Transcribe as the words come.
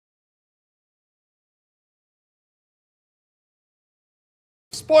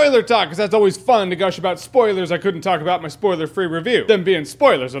spoiler talk, because that's always fun to gush about spoilers I couldn't talk about in my spoiler-free review, them being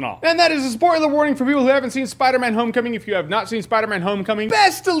spoilers and all. And that is a spoiler warning for people who haven't seen Spider-Man Homecoming. If you have not seen Spider-Man Homecoming,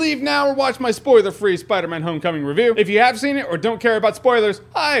 best to leave now or watch my spoiler-free Spider-Man Homecoming review. If you have seen it or don't care about spoilers,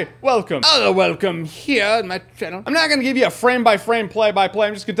 hi, welcome. Hello, welcome here on my channel. I'm not gonna give you a frame-by-frame, play-by-play.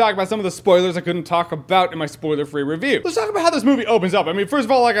 I'm just gonna talk about some of the spoilers I couldn't talk about in my spoiler-free review. Let's talk about how this movie opens up. I mean, first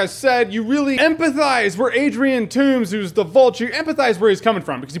of all, like I said, you really empathize where Adrian Toomes, who's the Vulture, you empathize where he's coming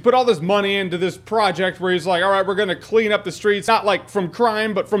from, because he put all this money into this project where he's like, all right, we're gonna clean up the streets, not like from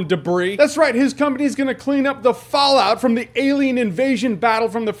crime, but from debris. That's right, his company's gonna clean up the fallout from the alien invasion battle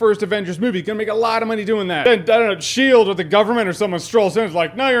from the first Avengers movie. He's gonna make a lot of money doing that. Then, I don't know, S.H.I.E.L.D. or the government or someone strolls in and is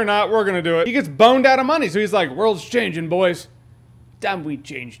like, no, you're not, we're gonna do it. He gets boned out of money, so he's like, world's changing, boys. Damn, we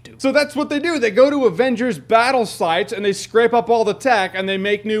changed too. So that's what they do. They go to Avengers battle sites and they scrape up all the tech and they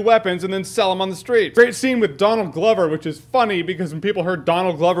make new weapons and then sell them on the street. Great scene with Donald Glover, which is funny because when people heard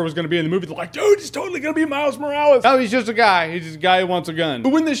Donald Glover was going to be in the movie, they're like, dude, he's totally going to be Miles Morales. No, he's just a guy. He's just a guy who wants a gun.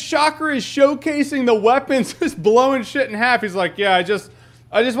 But when the Shocker is showcasing the weapons, just blowing shit in half, he's like, yeah, I just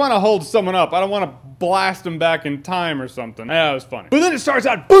want to hold someone up. I don't want to blast him back in time or something. Yeah, it was funny. But then it starts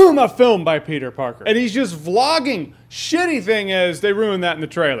out, boom, a film by Peter Parker. And he's just vlogging. Shitty thing is, they ruined that in the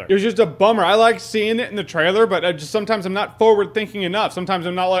trailer. It was just a bummer. I like seeing it in the trailer, but sometimes I'm not forward thinking enough. Sometimes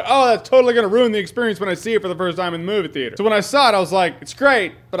I'm not like, oh, that's totally gonna ruin the experience when I see it for the first time in the movie theater. So when I saw it, I was like, it's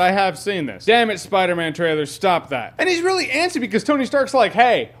great, but I have seen this. Damn it, Spider-Man trailers, stop that. And he's really antsy because Tony Stark's like,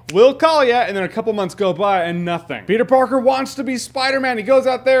 hey, we'll call ya, and then a couple months go by and nothing. Peter Parker wants to be Spider-Man. He goes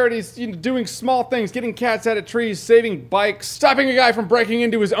out there and he's doing small things, getting cats out of trees, saving bikes, stopping a guy from breaking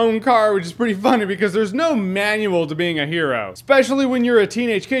into his own car, which is pretty funny because there's no manual to being a hero. Especially when you're a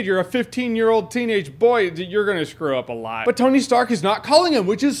teenage kid, you're a 15-year-old teenage boy, you're gonna screw up a lot. But Tony Stark is not calling him,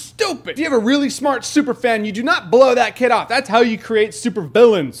 which is stupid. If you have a really smart super fan, you do not blow that kid off. That's how you create super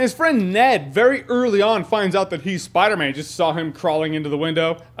villains. His friend Ned, very early on, finds out that he's Spider-Man. Just saw him crawling into the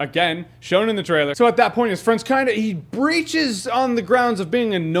window, again, shown in the trailer. So at that point, his friend's he breaches on the grounds of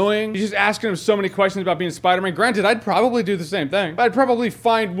being annoying. He's just asking him so many questions about being Spider-Man. Granted, I'd probably do the same thing. But I'd probably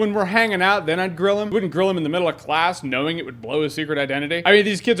find when we're hanging out, then I'd grill him. Wouldn't grill him in the middle of class, knowing it would blow his secret identity. I mean,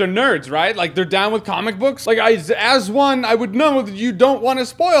 these kids are nerds, right? Like, they're down with comic books. Like, as one, I would know that you don't want to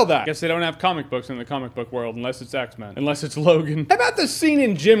spoil that. I guess they don't have comic books in the comic book world, unless it's X-Men. Unless it's Logan. How about the scene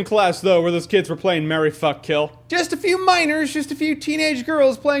in gym class, though, where those kids were playing Marry, Fuck, Kill? Just a few minors, just a few teenage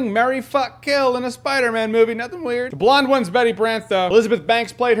girls playing Marry, Fuck, Kill in a Spider-Man movie. Nothing weird. The blonde one's Betty Brant, though. Elizabeth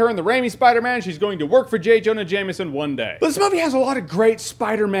Banks played her in the Raimi Spider-Man. She's going to work for J. Jonah Jameson one day. But this movie has a lot of great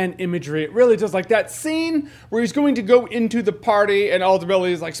Spider-Man imagery. It really does. Like that scene where he's going to go into the party and ultimately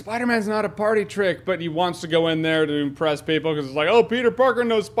he's like, Spider-Man's not a party trick, but he wants to go in there to impress people because it's like, oh, Peter Parker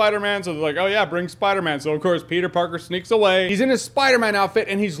knows Spider-Man. So they're like, oh yeah, bring Spider-Man. So of course, Peter Parker sneaks away. He's in his Spider-Man outfit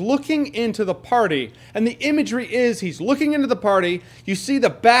and he's looking into the party. And the imagery is he's looking into the party. You see the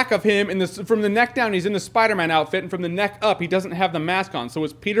back of him from the neck down, he's in the Spider-Man outfit, and from the neck up, he doesn't have the mask on. So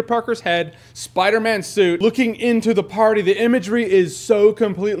it's Peter Parker's head, Spider-Man suit, looking into the party. The imagery is so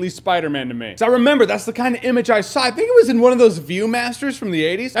completely Spider-Man to me. So I remember that's the kind of image I saw. I think it was in one of those Viewmasters from the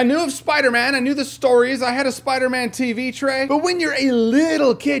 80s. I knew of Spider-Man, I knew the stories, I had a Spider-Man TV tray. But when you're a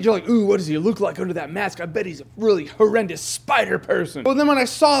little kid, you're like, ooh, what does he look like under that mask? I bet he's a really horrendous spider person. But then when I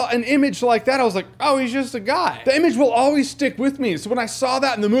saw an image like that, I was like, oh, he's just a guy. The image will always stick with me. So when I saw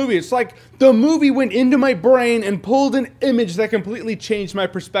that in the movie, it's like the movie went into my brain and pulled an image that completely changed my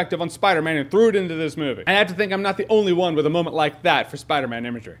perspective on Spider-Man and threw it into this movie. And I have to think I'm not the only one with a moment like that for Spider-Man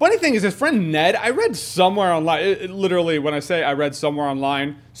imagery. Funny thing is, his friend Ned, I read somewhere online, literally when I say I read somewhere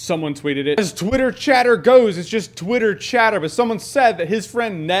online, someone tweeted it. As Twitter chatter goes, it's just Twitter chatter, but someone said that his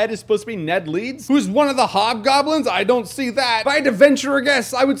friend Ned is supposed to be Ned Leeds, who's one of the Hobgoblins. I don't see that. If I had to venture a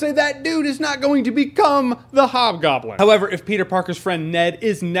guess, I would say that dude is not going to become the Hobgoblin. However, if Peter Parker's friend Ned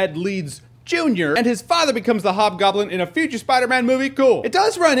is Ned Leeds Jr. and his father becomes the Hobgoblin in a future Spider-Man movie, cool. It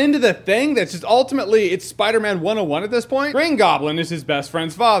does run into the thing that's just ultimately, it's Spider-Man 101 at this point. Green Goblin is his best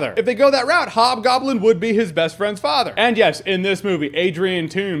friend's father. If they go that route, Hobgoblin would be his best friend's father. And yes, in this movie, Adrian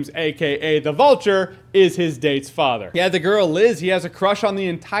Toomes, aka the Vulture, is his date's father. Yeah, the girl Liz, he has a crush on the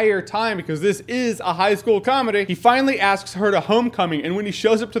entire time because this is a high school comedy. He finally asks her to homecoming, and when he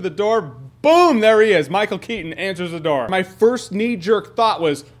shows up to the door, boom, there he is. Michael Keaton answers the door. My first knee-jerk thought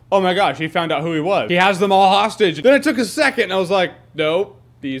was, oh my gosh, he found out who he was. He has them all hostage. Then it took a second and I was like, nope.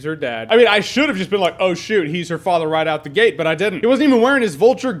 He's her dad. I mean, I should have just been like, oh shoot, he's her father right out the gate, but I didn't. He wasn't even wearing his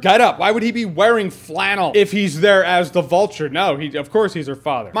Vulture getup. Why would he be wearing flannel if he's there as the Vulture? No, of course he's her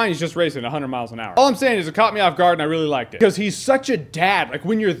father. Mine, he's just racing 100 miles an hour. All I'm saying is it caught me off guard and I really liked it. Because he's such a dad. Like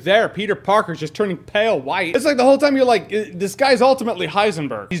when you're there, Peter Parker's just turning pale white. It's like the whole time you're like, this guy's ultimately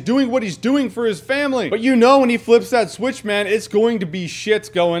Heisenberg. He's doing what he's doing for his family. But you know when he flips that switch, man, it's going to be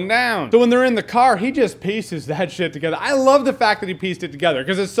shits going down. So when they're in the car, he just pieces that shit together. I love the fact that he pieced it together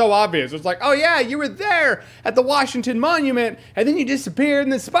because it's so obvious. It's like, oh yeah, you were there at the Washington Monument and then you disappeared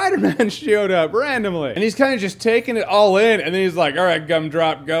and then Spider-Man showed up randomly. And he's kind of just taking it all in and then he's like, all right,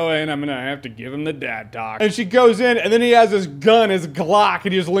 gumdrop, go in. I'm gonna have to give him the dad talk. And she goes in and then he has his gun, his Glock,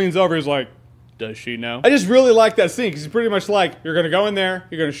 and he just leans over. He's like, does she know? I just really like that scene because he's pretty much like, you're gonna go in there,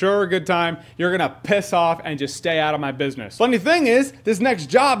 you're gonna show her a good time, you're gonna piss off and just stay out of my business. Funny thing is, this next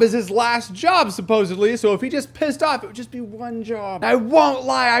job is his last job supposedly, so if he just pissed off, it would just be one job. I won't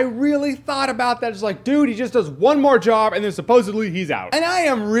lie, I really thought about that. It's like, dude, he just does one more job and then supposedly he's out. And I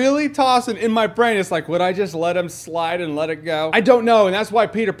am really tossing in my brain, it's like, would I just let him slide and let it go? I don't know, and that's why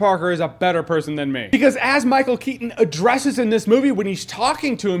Peter Parker is a better person than me. Because as Michael Keaton addresses in this movie, when he's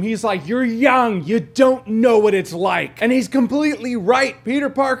talking to him, he's like, you're young, you don't know what it's like. And he's completely right. Peter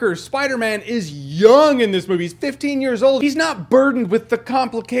Parker, Spider-Man, is young in this movie. He's 15 years old. He's not burdened with the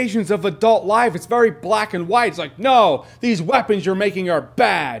complications of adult life. It's very black and white. It's like, no, these weapons you're making are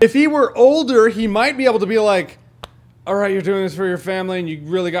bad. If he were older, he might be able to be like, all right, you're doing this for your family and you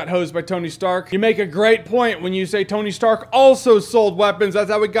really got hosed by Tony Stark. You make a great point when you say Tony Stark also sold weapons.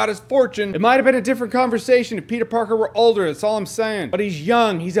 That's how he got his fortune. It might have been a different conversation if Peter Parker were older. That's all I'm saying. But he's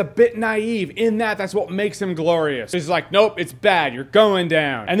young. He's a bit naive. In that's what makes him glorious. He's like, nope, it's bad. You're going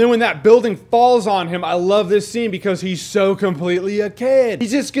down. And then when that building falls on him, I love this scene because he's so completely a kid. He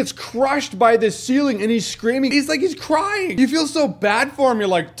just gets crushed by this ceiling and he's screaming. He's like, he's crying. You feel so bad for him. You're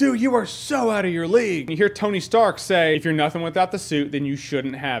like, dude, you are so out of your league. And you hear Tony Stark say, if you're nothing without the suit, then you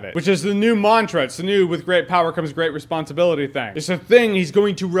shouldn't have it. Which is the new mantra. It's the new with great power comes great responsibility thing. It's a thing he's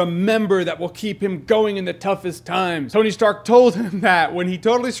going to remember that will keep him going in the toughest times. Tony Stark told him that when he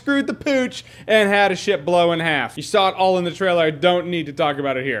totally screwed the pooch and had a ship blow in half. You saw it all in the trailer. I don't need to talk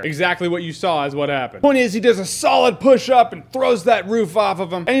about it here. Exactly what you saw is what happened. Point is, he does a solid push up and throws that roof off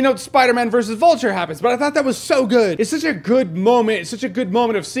of him. And you know, Spider-Man versus Vulture happens, but I thought that was so good. It's such a good moment. It's such a good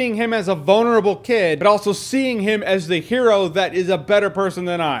moment of seeing him as a vulnerable kid, but also seeing him as the hero that is a better person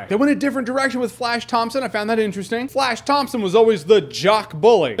than I. They went a different direction with Flash Thompson. I found that interesting. Flash Thompson was always the jock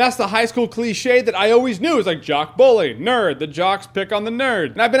bully. That's the high school cliche that I always knew. It's like jock bully, nerd. The jocks pick on the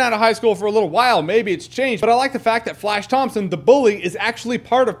nerd. And I've been out of high school for a little while. Maybe it's changed, but I like the fact that Flash Thompson, the bully, is actually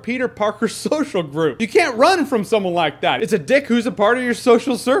part of Peter Parker's social group. You can't run from someone like that. It's a dick who's a part of your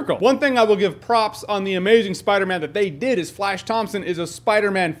social circle. One thing I will give props on the Amazing Spider-Man that they did is Flash Thompson is a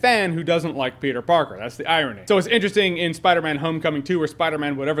Spider-Man fan who doesn't like Peter Parker. That's the irony. So it's interesting in Spider-Man Homecoming 2 or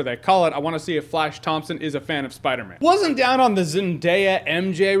Spider-Man whatever they call it, I want to see if Flash Thompson is a fan of Spider-Man. Wasn't down on the Zendaya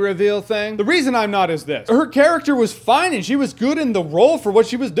MJ reveal thing. The reason I'm not is this. Her character was fine and she was good in the role for what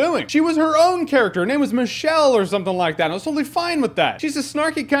she was doing. She was her own character. Her name was Michelle or something like that. I was totally fine with that. She's a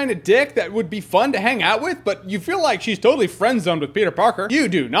snarky kind of dick that would be fun to hang out with, but you feel like she's totally friend-zoned with Peter Parker. You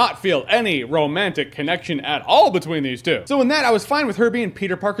do not feel any romantic connection at all between these two. So in that, I was fine with her being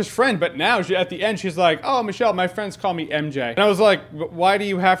Peter Parker's friend, but now at the end, she's like, oh, Michelle, my friends call me MJ. And I was like, why do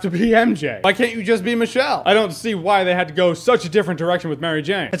you have to be MJ? Why can't you just be Michelle? I don't see why they had to go such a different direction with Mary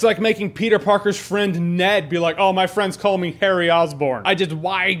Jane. It's like making Peter Parker's friend Ned be like, oh, my friends call me Harry Osborn.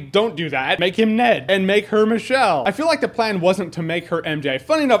 Why don't do that? Make him Ned and make her Michelle. I feel like the plan wasn't to make her MJ.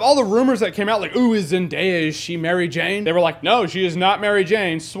 Funny enough, all the rumors that came out like, ooh, is Zendaya, is she Mary Jane? They were like, no, she is not Mary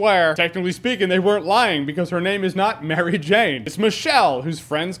Jane, swear. Technically speaking, they weren't lying because her name is not Mary Jane. It's Michelle, whose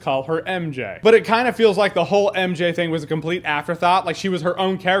friends call her MJ. But it kind of feels like the whole MJ thing was a complete afterthought. Like she was her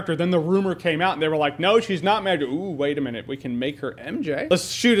own character. Then the rumor came out and they were like, no, she's not Mary Jane. Ooh, wait a minute. We can make her MJ.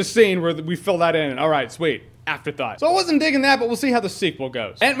 Let's shoot a scene where we fill that in. All right, sweet. Afterthought. So I wasn't digging that, but we'll see how the sequel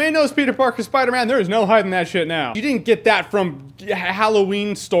goes. Aunt May knows Peter Parker Spider-Man. There is no hiding that shit now. You didn't get that from a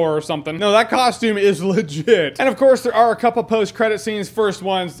Halloween store or something. No, that costume is legit. And of course, there are a couple post-credit scenes. First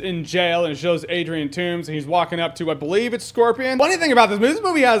one's in jail and it shows Adrian Toomes and he's walking up to, I believe it's Scorpion. Funny thing about this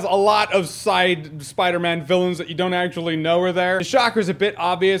movie has a lot of side Spider-Man villains that you don't actually know are there. The Shocker's a bit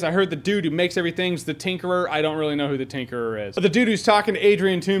obvious. I heard the dude who makes everything's the Tinkerer. I don't really know who the Tinkerer is. But the dude who's talking to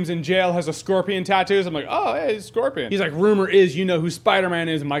Adrian Toomes in jail has a Scorpion tattoo. So I'm like, oh, hey, Scorpion. He's like, rumor is you know who Spider-Man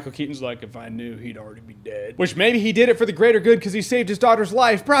is. And Michael Keaton's like, if I knew, he'd already be dead. Which maybe he did it for the greater good because he saved his daughter's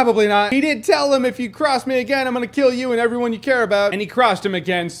life. Probably not. He did tell him, if you cross me again, I'm gonna kill you and everyone you care about. And he crossed him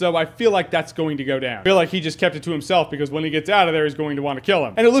again, so I feel like that's going to go down. I feel like he just kept it to himself because when he gets out of there, he's going to want to kill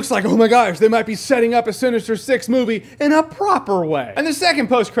him. And it looks like, oh my gosh, they might be setting up a Sinister Six movie in a proper way. And the second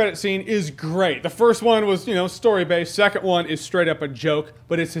post-credit scene is great. The first one was, you know, story-based. Second one is straight up a joke,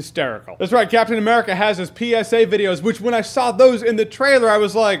 but it's hysterical. That's right, Captain America has his PSA videos, which when I saw those in the trailer, I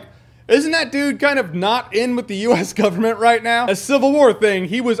was like, isn't that dude kind of not in with the US government right now? A Civil War thing,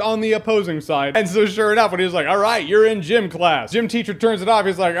 he was on the opposing side. And so sure enough, when he was like, all right, you're in gym class. Gym teacher turns it off.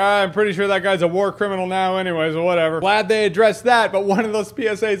 He's like, I'm pretty sure that guy's a war criminal now anyways, or whatever. Glad they addressed that, but one of those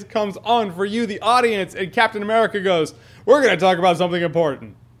PSAs comes on for you, the audience, and Captain America goes, we're gonna talk about something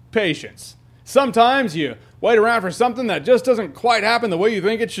important. Patience. Sometimes you wait around for something that just doesn't quite happen the way you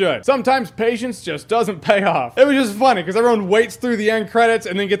think it should. Sometimes patience just doesn't pay off. It was just funny because everyone waits through the end credits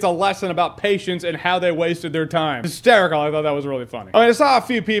and then gets a lesson about patience and how they wasted their time. Hysterical. I thought that was really funny. I mean, I saw a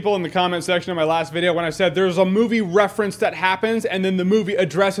few people in the comment section of my last video when I said there's a movie reference that happens and then the movie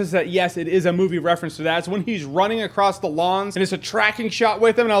addresses that yes, it is a movie reference to that. It's when he's running across the lawns and it's a tracking shot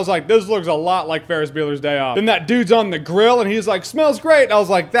with him and I was like, this looks a lot like Ferris Bueller's Day Off. Then that dude's on the grill and he's like, smells great. And I was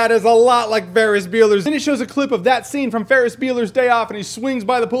like, that is a lot like Ferris Bueller's. Then it shows a clip of that scene from Ferris Bueller's Day Off and he swings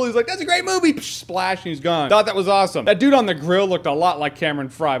by the pool. He's like, that's a great movie. Psh, splash, and he's gone. Thought that was awesome. That dude on the grill looked a lot like Cameron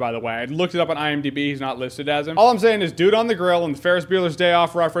Fry, by the way. I looked it up on IMDb. He's not listed as him. All I'm saying is dude on the grill and the Ferris Bueller's Day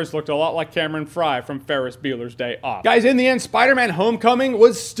Off reference looked a lot like Cameron Fry from Ferris Bueller's Day Off. Guys, in the end, Spider-Man Homecoming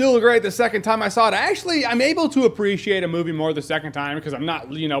was still great the second time I saw it. I'm able to appreciate a movie more the second time because I'm not,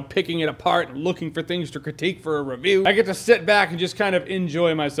 you know, picking it apart and looking for things to critique for a review. I get to sit back and just kind of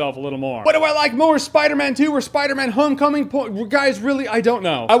enjoy myself a little more. What do I like more, Spider-Man 2 or Spider-Man Homecoming? Guys, really, I don't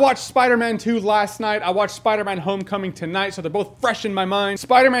know. I watched Spider-Man 2 last night. I watched Spider-Man Homecoming tonight, so they're both fresh in my mind.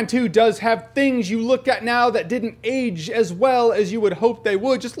 Spider-Man 2 does have things you look at now that didn't age as well as you would hope they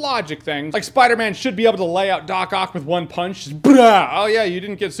would, just logic things. Like Spider-Man should be able to lay out Doc Ock with one punch, just blah! Oh yeah, you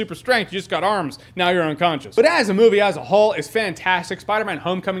didn't get super strength, you just got arms. Now you're unconscious. But as a movie as a whole, it's fantastic. Spider-Man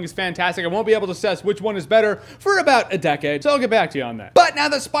Homecoming is fantastic. I won't be able to assess which one is better for about a decade, so I'll get back to you on that. But now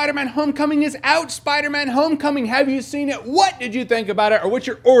that Spider-Man Homecoming is out, Spider-Man Homecoming, have you seen it? What did you think about it? Or what's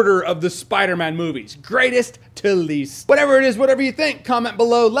your order of the Spider-Man movies? Greatest to least. Whatever it is, whatever you think, comment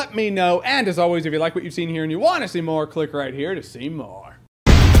below, let me know. And as always, if you like what you've seen here and you want to see more, click right here to see more.